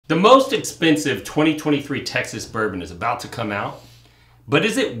The most expensive 2023 Texas bourbon is about to come out, but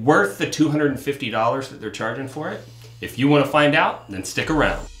is it worth the $250 that they're charging for it? If you want to find out, then stick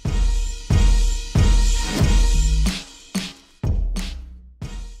around.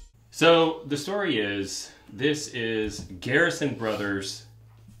 So the story is, this is Garrison Brothers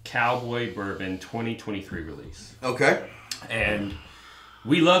Cowboy Bourbon 2023 release. Okay. And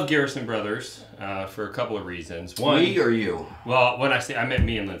we love Garrison Brothers for a couple of reasons. One, me or you? Well, when I say, I meant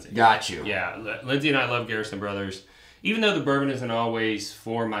me and Lindsay. Got you. Yeah, Lindsay and I love Garrison Brothers. Even though the bourbon isn't always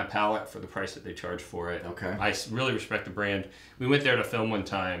for my palate for the price that they charge for it. Okay. I really respect the brand. We went there to film one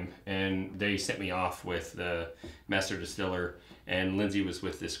time, and they sent me off with the master distiller, and Lindsay was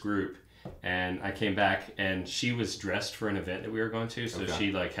with this group. And I came back, and she was dressed for an event that we were going to, so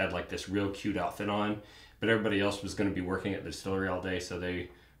she had this real cute outfit on. But everybody else was going to be working at the distillery all day, so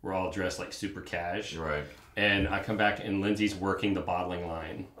they were all dressed like super cash. Right. And I come back, and Lindsay's working the bottling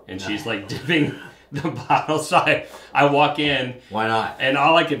line, and she's like dipping the bottle. So I walk in. Why not? And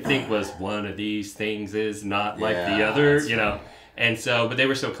all I could think was, one of these things is not like the other, you know. And so, but they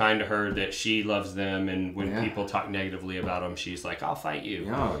were so kind to her that she loves them, and when people talk negatively about them, she's like, I'll fight you.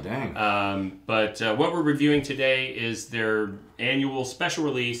 Oh, dang. But what we're reviewing today is their annual special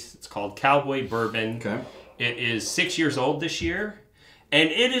release. It's called Cowboy Bourbon. Okay. It is 6 years old this year, and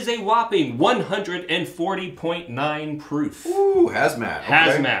it is a whopping 140.9 proof. Ooh, hazmat. Okay.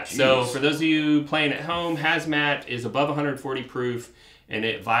 Hazmat. So for those of you playing at home, hazmat is above 140 proof, and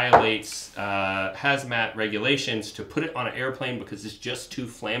it violates hazmat regulations to put it on an airplane because it's just too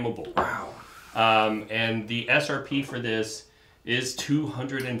flammable. Wow. And the SRP for this is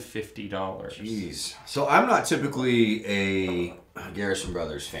 $250. Jeez. So I'm not typically a Garrison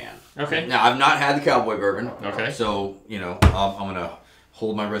Brothers fan. Okay. Now, I've not had the Cowboy Bourbon. Okay. So, you know, I'm going to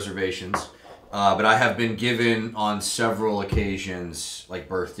hold my reservations. But I have been given on several occasions, like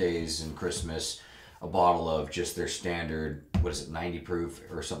birthdays and Christmas, a bottle of just their standard, what is it, 90 proof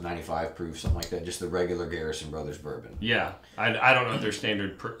or something, 95 proof, something like that. Just the regular Garrison Brothers bourbon. Yeah. I don't know what their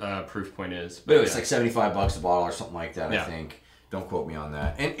standard proof point is. But it's like $75 a bottle or something like that, I think. Don't quote me on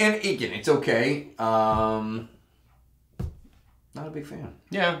that. And again, it's okay. Not a big fan.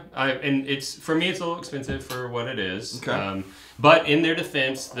 Yeah, and it's, for me, it's a little expensive for what it is. Okay. But in their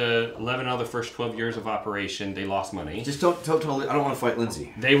defense, the 11 out of the first 12 years of operation, they lost money. Just don't totally. I don't want to fight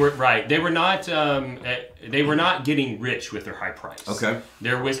Lindsay. They were right. They were not getting rich with their high price. Okay.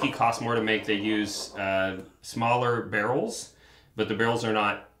 Their whiskey costs more to make. They use smaller barrels, but the barrels are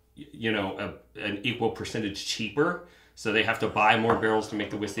not, you know, an equal percentage cheaper. So they have to buy more barrels to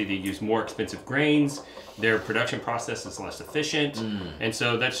make the whiskey. They use more expensive grains. Their production process is less efficient. And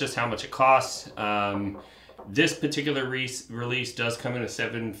so that's just how much it costs. This particular release does come in a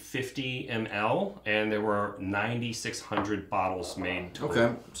 750 ml, and there were 9,600 bottles made total.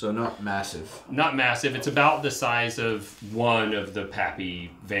 Okay, so not massive. Not massive. It's about the size of one of the Pappy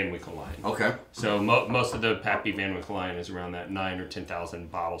Van Winkle line. Okay. So most of the Pappy Van Winkle line is around that 9,000 or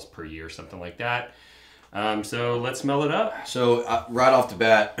 10,000 bottles per year, something like that. So let's smell it up. So right off the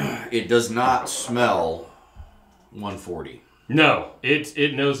bat, it does not smell 140. No,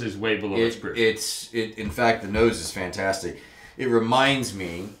 it noses way below its proof. In fact, the nose is fantastic. It reminds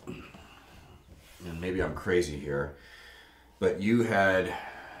me, and maybe I'm crazy here, but you had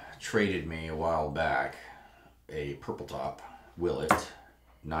traded me a while back a Purple Top Willet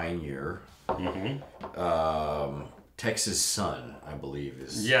 9-year Texas Sun, I believe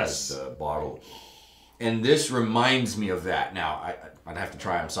is the bottle. And this reminds me of that. Now, I'd have to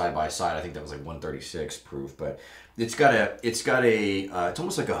try them side by side. I think that was like 136 proof, but it's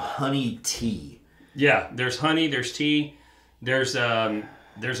almost like a honey tea. Yeah, there's honey, there's tea, there's a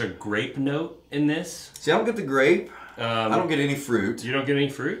grape note in this. See, I don't get the grape. I don't get any fruit. You don't get any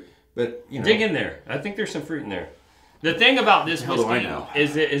fruit? But, you know. Dig in there. I think there's some fruit in there. The thing about this whiskey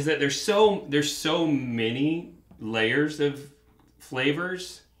is that there's so many layers of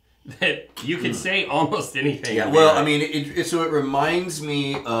flavors that you can say almost anything. Yeah, well, I mean, it reminds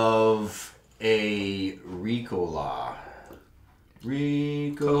me of a Ricola.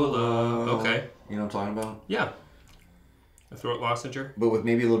 Okay. You know what I'm talking about? Yeah. A throat lozenger? But with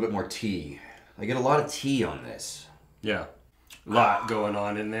maybe a little bit more tea. I get a lot of tea on this. Yeah. A lot going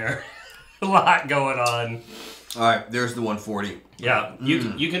on in there. A lot going on. All right, there's the 140. Yeah,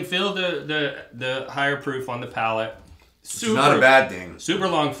 you can feel the higher proof on the palate. It's not a bad thing. Super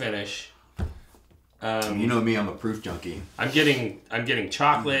long finish. You know me, I'm a proof junkie. I'm getting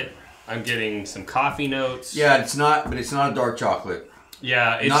chocolate. I'm getting some coffee notes. Yeah, it's not a dark chocolate.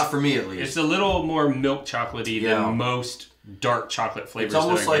 Yeah, it's not for me at least. It's a little more milk chocolatey than most dark chocolate flavors. It's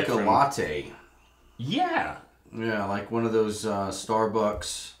almost like a latte. Yeah. Yeah, like one of those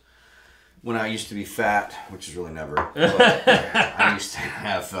Starbucks when I used to be fat, which is really never, but I used to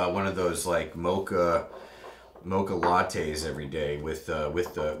have one of those like mocha lattes every day with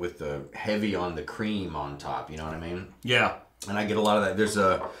the heavy on the cream on top. You know what I mean? Yeah. And I get a lot of that. There's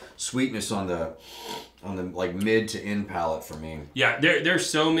a sweetness on the like mid to end palate for me. Yeah, there's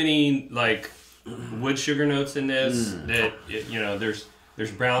so many like wood sugar notes in this that you know there's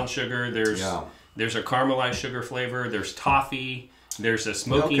brown sugar, there's a caramelized sugar flavor, there's toffee, there's a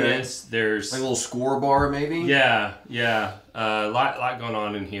smokiness, there's like a little score bar maybe. Yeah, a lot going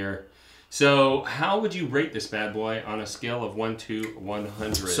on in here. So how would you rate this bad boy on a scale of 1 to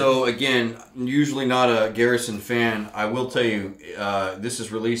 100? So again, usually not a Garrison fan. I will tell you, this is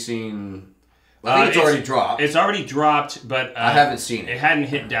releasing. I think it's already dropped. It's already dropped, but I haven't seen it. It hadn't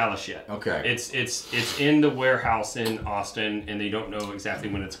hit Dallas yet. Okay. It's in the warehouse in Austin, and they don't know exactly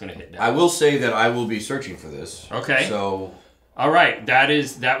when it's going to hit Dallas. I will say that I will be searching for this. Okay. So. All right, that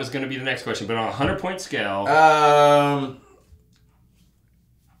was going to be the next question, but on a 100-point scale.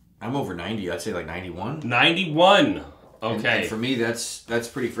 I'm over 90. I'd say like 91. 91. Okay. And for me, that's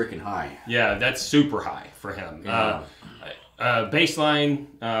pretty freaking high. Yeah, that's super high for him. Yeah. Baseline,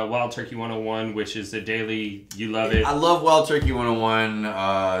 Wild Turkey 101, which is the daily, you love it. I love Wild Turkey 101.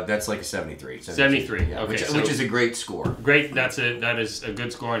 That's like a 73. 73. Yeah, okay. Which is a great score. Great. That is a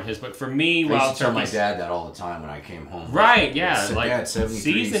good score on his. But for me, I Wild used to tell Turkey. my dad that all the time when I came home. Right. Yeah. Said, like Dad, 73.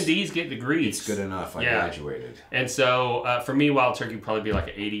 C's and D's get degrees. It's good enough. I graduated. And so for me, Wild Turkey would probably be like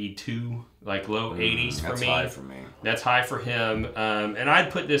an 82, like low 80s for me. That's high for me. That's high for him. And I'd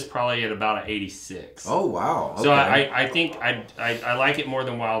put this probably at about an 86. Oh, wow. Okay. So I think I like it more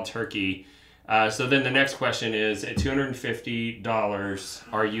than Wild Turkey. So then the next question is, at $250,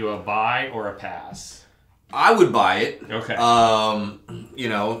 are you a buy or a pass? I would buy it. Okay. You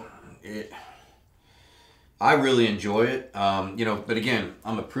know, I really enjoy it. You know, but again,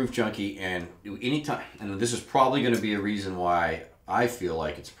 I'm a proof junkie, and anytime, and this is probably going to be a reason why I feel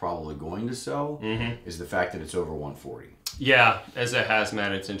like it's probably going to sell, is the fact that it's over 140. Yeah, as a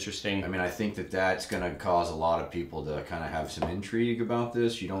hazmat, it's interesting. I mean, I think that's going to cause a lot of people to kind of have some intrigue about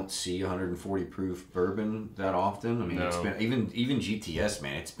this. You don't see 140 proof bourbon that often. I mean, It's been even GTS,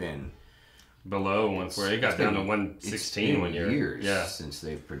 man. It's been below 140. It got down to 116 one year. Years since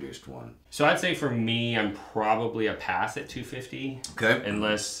they've produced one. So I'd say for me, I'm probably a pass at 250. Okay.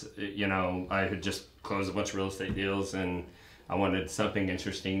 Unless I had just closed a bunch of real estate deals and I wanted something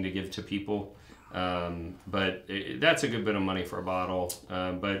interesting to give to people. But that's a good bit of money for a bottle.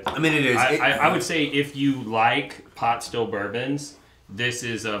 But I mean, it is. I would say if you like pot still bourbons, this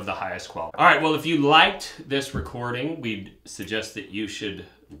is of the highest quality. All right. Well, if you liked this recording, we'd suggest that you should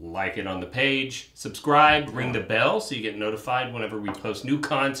like it on the page, subscribe, ring the bell so you get notified whenever we post new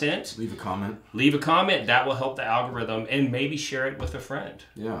content. Leave a comment. Leave a comment. That will help the algorithm, and maybe share it with a friend.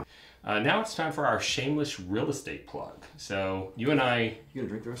 Yeah. Now it's time for our shameless real estate plug. So you and I... You gonna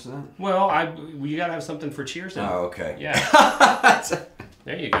drink the rest of that? Well, you gotta have something for cheers now. Oh, okay. Yeah.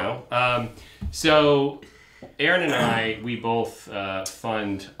 There you go. So Aaron and I, we both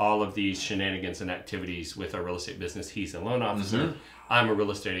fund all of these shenanigans and activities with our real estate business. He's a loan officer. I'm a real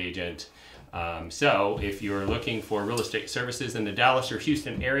estate agent. So if you're looking for real estate services in the Dallas or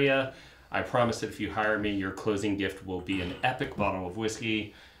Houston area, I promise that if you hire me, your closing gift will be an epic bottle of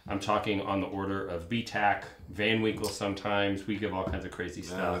whiskey. I'm talking on the order of BTAC, Van Winkle sometimes. We give all kinds of crazy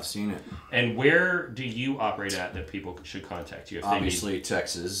stuff. Yeah, I've seen it. And where do you operate at that people should contact you? If Obviously,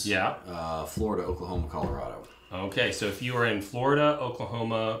 Texas. Yeah. Florida, Oklahoma, Colorado. Okay, so if you are in Florida,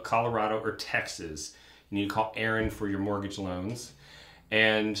 Oklahoma, Colorado, or Texas, you need to call Aaron for your mortgage loans.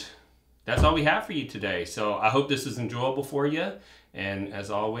 And that's all we have for you today. So I hope this is enjoyable for you. And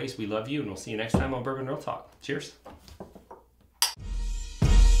as always, we love you, and we'll see you next time on Bourbon Real Talk. Cheers.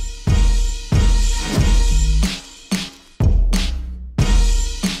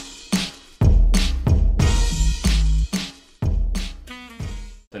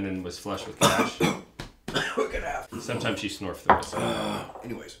 And was flush with cash. We're gonna have. Sometimes you snore through it. So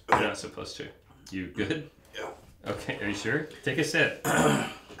Anyways. you're not supposed to. You good? Yeah. Okay, are you sure? Take a sip.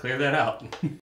 Clear that out.